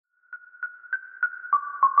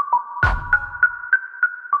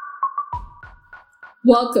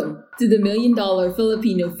Welcome to the Million Dollar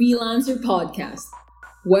Filipino Freelancer Podcast,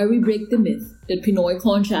 where we break the myth that Pinoy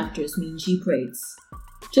contractors mean cheap rates.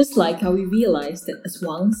 Just like how we realize that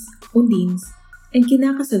aswangs, undins, and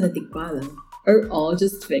kinakasanatipalang are all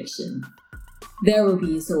just fiction. There will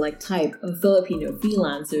be a select type of Filipino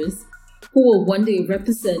freelancers who will one day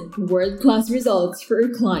represent world-class results for our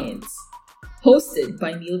clients. Hosted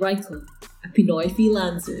by Neil Reichel, a Pinoy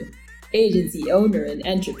freelancer, agency owner, and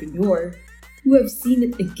entrepreneur who have seen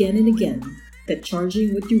it again and again that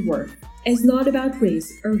charging what you worth is not about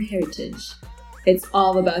race or heritage. It's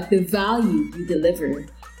all about the value you deliver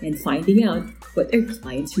and finding out what our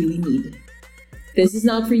clients really need. This is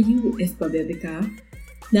not for you if pabebe ka,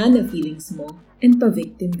 nana feelings mo, and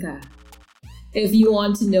pa-victim ka. If you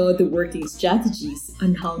want to know the working strategies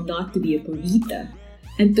on how not to be a purita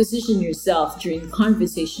and position yourself during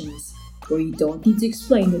conversations where you don't need to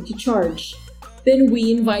explain what you charge, then we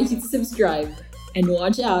invite you to subscribe and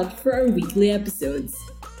watch out for our weekly episodes.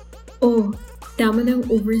 Oh, tama ng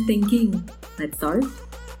overthinking. Let's start?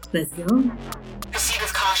 Let's go! Proceed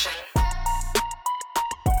with caution.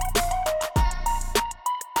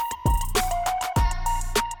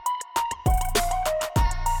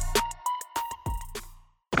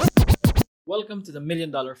 Welcome to the Million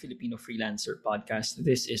Dollar Filipino Freelancer Podcast.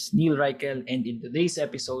 This is Neil Reichel, and in today's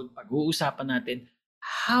episode, pag-uusapan natin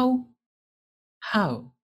how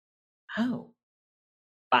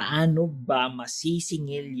paano ba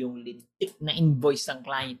masisingil yung lintik na invoice ng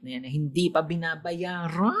client na yan na hindi pa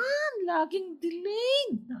binabayaran? Laging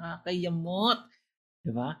delayed. Nakakayamot.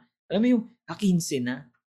 Diba? Alam mo yung kakinse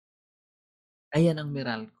na, ayan ang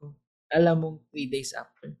Meralco. Alam mo, 3 days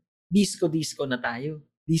after, disco na tayo.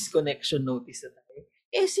 Disconnection notice na tayo.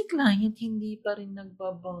 Si client hindi pa rin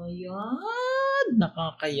nagbabayad.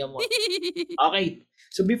 Nakakayamot. Okay.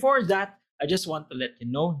 So before that, I just want to let you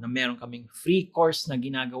know na meron kaming free course na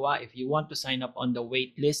ginagawa. If you want to sign up on the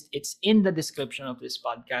wait list, it's in the description of this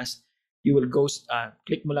podcast. You will go,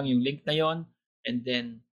 click mo lang yung link na yon, and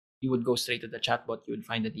then you would go straight to the chatbot. You would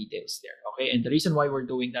find the details there. Okay? And the reason why we're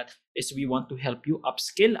doing that is we want to help you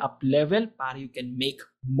upskill, up-level, para you can make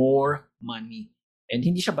more money. And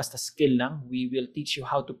hindi siya basta skill lang. We will teach you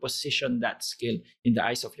how to position that skill in the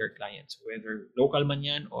eyes of your clients. Whether local man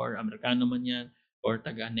yan, or Amerikano man yan, or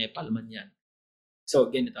taga-Nepal man yan. So,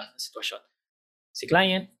 ganito ang sitwasyon. Si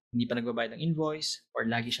client, hindi pa nagbabayad ng invoice, or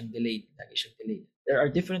lagi siyang delayed. There are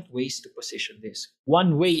different ways to position this.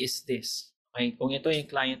 One way is this. Okay? Kung ito yung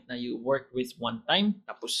client na you work with one time,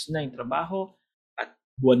 tapos na yung trabaho, at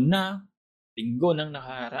buwan na, linggo nang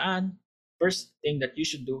nakaharaan, first thing that you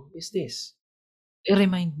should do is this.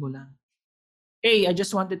 I-remind mo lang. Hey, I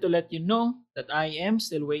just wanted to let you know that I am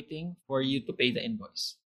still waiting for you to pay the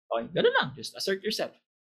invoice. Okay, gano'n lang. Just assert yourself.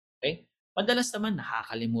 Okay? Madalas naman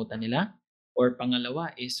nakakalimutan nila. Or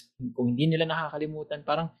pangalawa is, kung hindi nila nakakalimutan,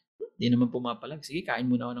 parang, hindi naman pumapalag. Sige, kain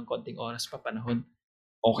muna ako ng konting oras pa, panahon.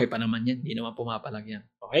 Okay pa naman yan. Hindi naman pumapalag yan.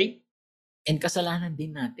 Okay? And kasalanan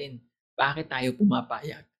din natin. Bakit tayo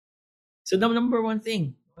pumapayag? So the number one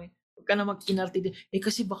thing, okay? Huwag ka na mag-inarte din.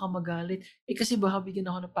 Kasi baka magalit. Kasi baka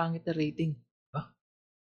bigyan ako ng pangit na rating.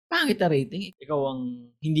 Pangit na rating? Ikaw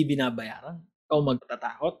ang hindi binabayaran? Ikaw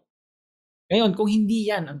magtatakot? Ngayon, kung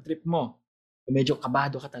hindi yan ang trip mo, kung medyo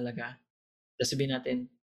kabado ka talaga, sabihin natin,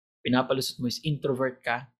 pinapalusot mo is introvert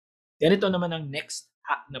ka, ganito naman ang next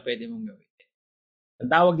hack na pwede mong gawin.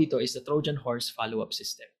 Ang tawag dito is the Trojan Horse Follow-Up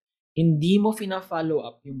System. Hindi mo fina-follow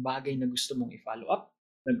up yung bagay na gusto mong i-follow up.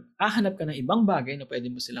 Naghahanap ka ng ibang bagay na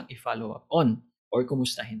pwede mo silang i-follow up on or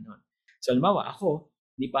kumustahin nun. So, halimbawa, ako,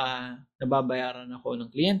 hindi pa nababayaran ako ng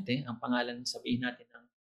kliyente. Ang pangalan, sabihin natin ng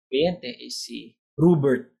kliyente is si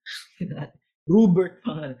Rubert. Rubert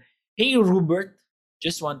pangalan. Hey, Rubert,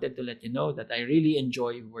 just wanted to let you know that I really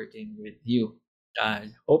enjoy working with you. I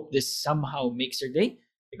hope this somehow makes your day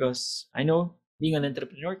because I know being an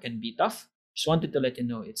entrepreneur can be tough. Just wanted to let you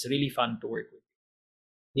know it's really fun to work with you.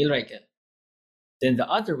 Neil Reichel. Then the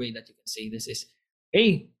other way that you can say this is,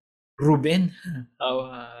 hey, Ruben,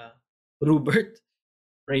 Rubert,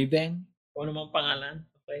 Raven, kung ano mang pangalan,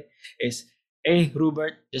 okay, is, hey,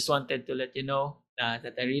 Rubert, just wanted to let you know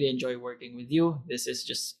that I really enjoy working with you. This is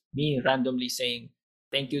just me randomly saying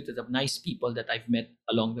thank you to the nice people that I've met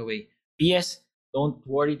along the way. P.S. Don't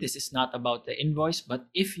worry, this is not about the invoice, but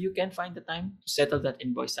if you can find the time to settle that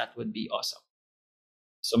invoice, that would be awesome.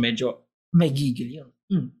 So medyo may gigil yun.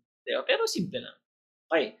 Pero simple lang.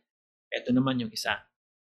 Okay, eto naman yung isa.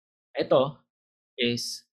 Ito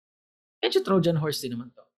is, medyo Trojan horse din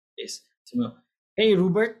naman to. Is, hey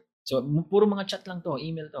Robert, so puro mga chat lang to,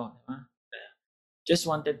 email to. Just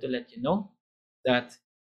wanted to let you know that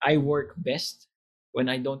I work best when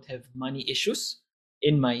I don't have money issues.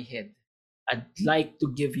 in my head. I'd like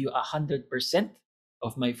to give you 100%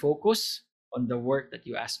 of my focus on the work that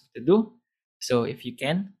you asked me to do. So if you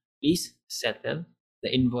can, please settle the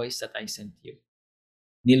invoice that I sent you.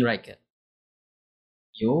 Neil Reichert.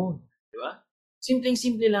 Yun. Di ba?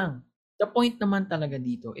 Simpleng-simple lang. The point naman talaga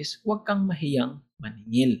dito is huwag kang mahiyang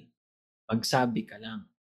maningil. Magsabi ka lang.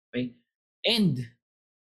 Okay? And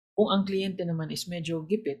kung ang kliyente naman is medyo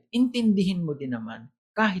gipit, intindihin mo din naman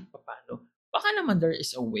kahit papano. Baka naman there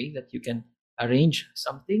is a way that you can arrange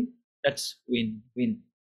something that's win-win.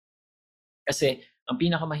 Kasi ang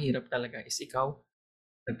pinakamahirap talaga is ikaw,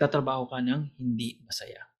 nagtatrabaho ka ng hindi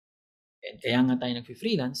masaya. And kaya nga tayo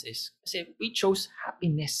nag-freelance is kasi we chose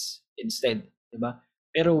happiness instead. Diba?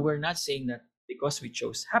 Pero we're not saying that because we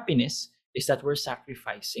chose happiness is that we're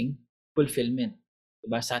sacrificing fulfillment.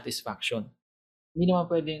 Diba? Satisfaction. Hindi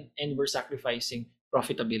naman pwedeng and we're sacrificing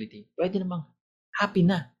profitability. Pwede namang happy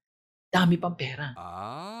na. Dami pang pera.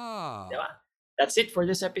 Diba? That's it for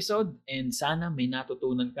this episode. And sana may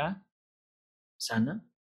natutunan ka. Sana?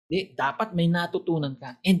 Dapat may natutunan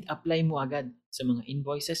ka and apply mo agad sa mga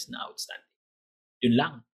invoices na outstanding. Yun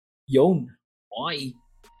lang. Yun. Bye.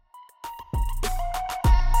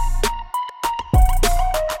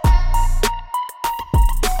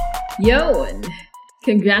 Yon!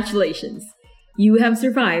 Congratulations! You have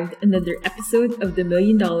survived another episode of the $1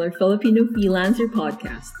 Million Filipino Freelancer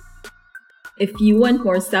Podcast. If you want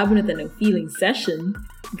more Sabi na Tanong Feeling session,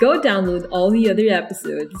 go download all the other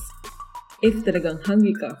episodes. If talagang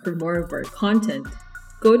hungry ka for more of our content,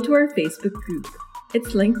 go to our Facebook group.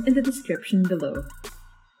 It's linked in the description below.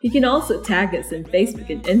 You can also tag us on Facebook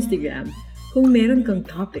and Instagram kung meron kang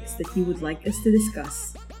topics that you would like us to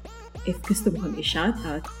discuss. If gusto mo kami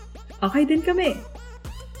i-shoutout, okay din kami.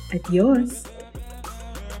 Adios!